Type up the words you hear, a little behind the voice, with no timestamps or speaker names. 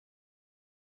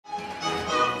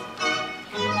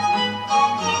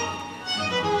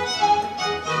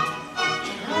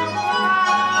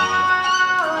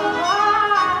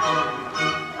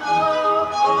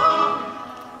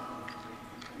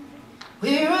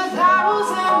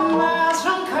1,000 miles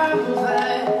from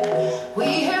comfort.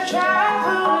 We have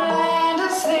traveled land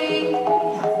and sea,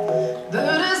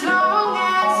 but as long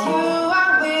as you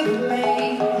are with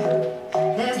me,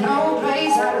 there's no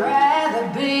place I'd rather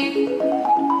be.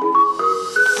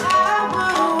 I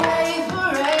would wait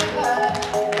forever,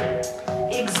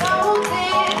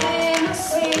 exalted in the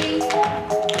sea,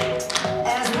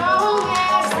 as long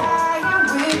as I am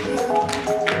with you.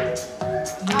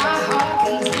 My heart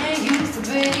continues to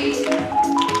beat.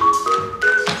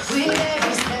 With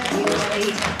every step we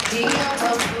take, the auto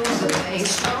through the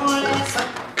face, strolling so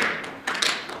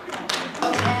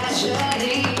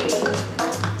casually.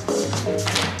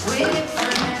 With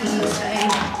friends in the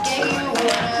same, gave you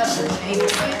another name,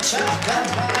 switch up the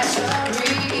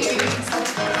batteries.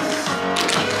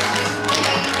 You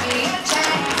gave me a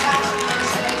chance, I would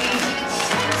take it.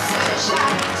 It's a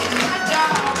shot in the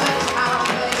dark, but I'll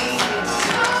make it.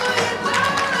 Oh, you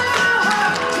don't know how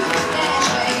you can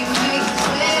shake me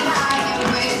when I am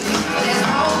with you. There's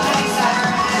no place I'd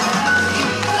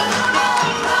rather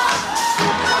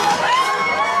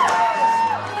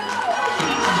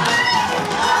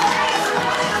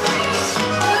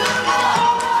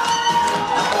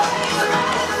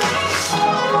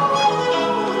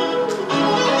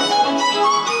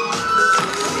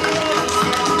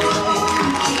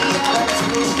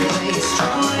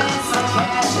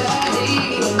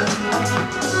be.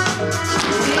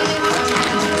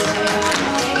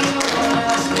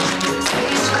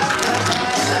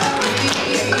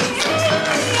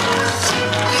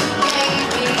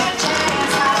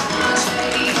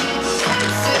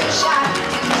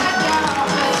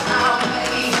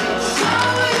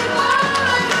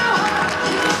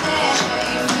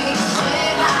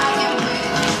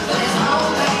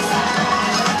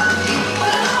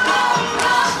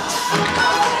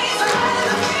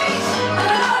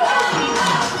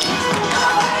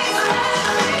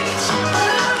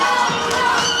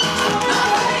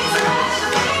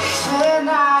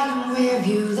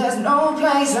 There's no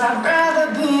place I'd rather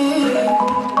be.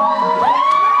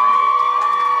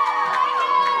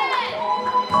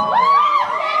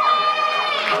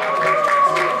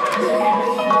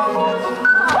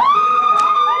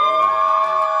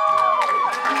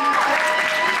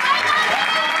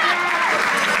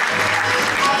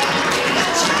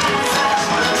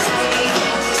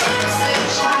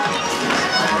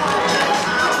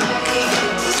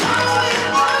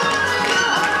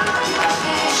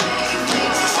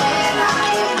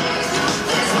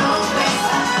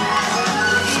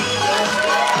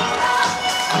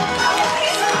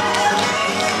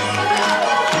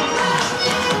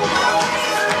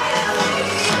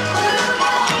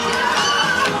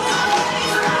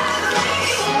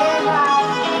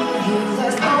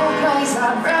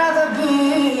 I'd rather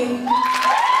be.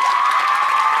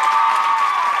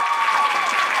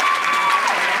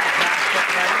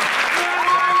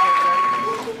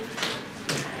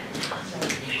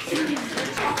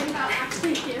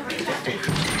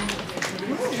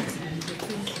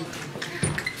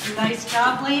 Nice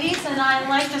job, ladies, and I'd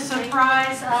like to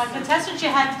surprise contestants. You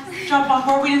had to jump on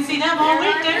board. We didn't see them all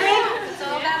week, did we?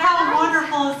 How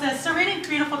wonderful is this? Serena,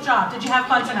 beautiful job. Did you have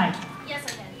fun tonight? Yes, I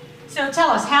did. So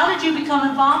tell us, how did you become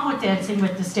involved with Dancing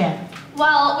with the Stars?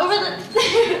 Well, over the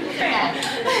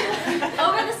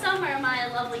over the summer, my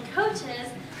lovely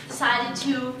coaches decided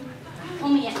to pull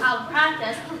me out of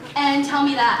practice and tell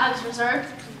me that I was reserved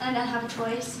and I didn't have a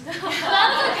choice. But I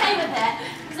was okay with it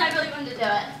because I really wanted to do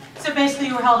it. So basically,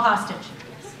 you were held hostage.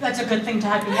 That's a good thing to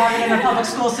have in a public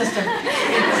school system.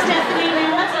 Stephanie,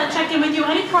 man, let's check in with you.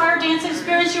 Any prior dance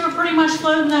experience? You were pretty much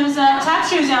floating those tap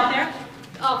shoes out there.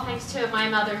 Oh, thanks to my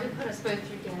mother who put us both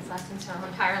through dance lessons her whole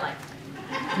entire life.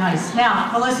 Nice. Now,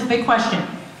 Melissa, big question.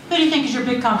 Who do you think is your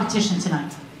big competition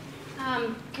tonight?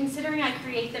 Considering I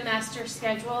create the master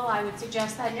schedule, I would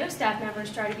suggest that no staff members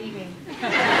try to beat me.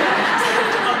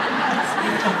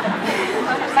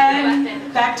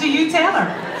 And back to you, Taylor.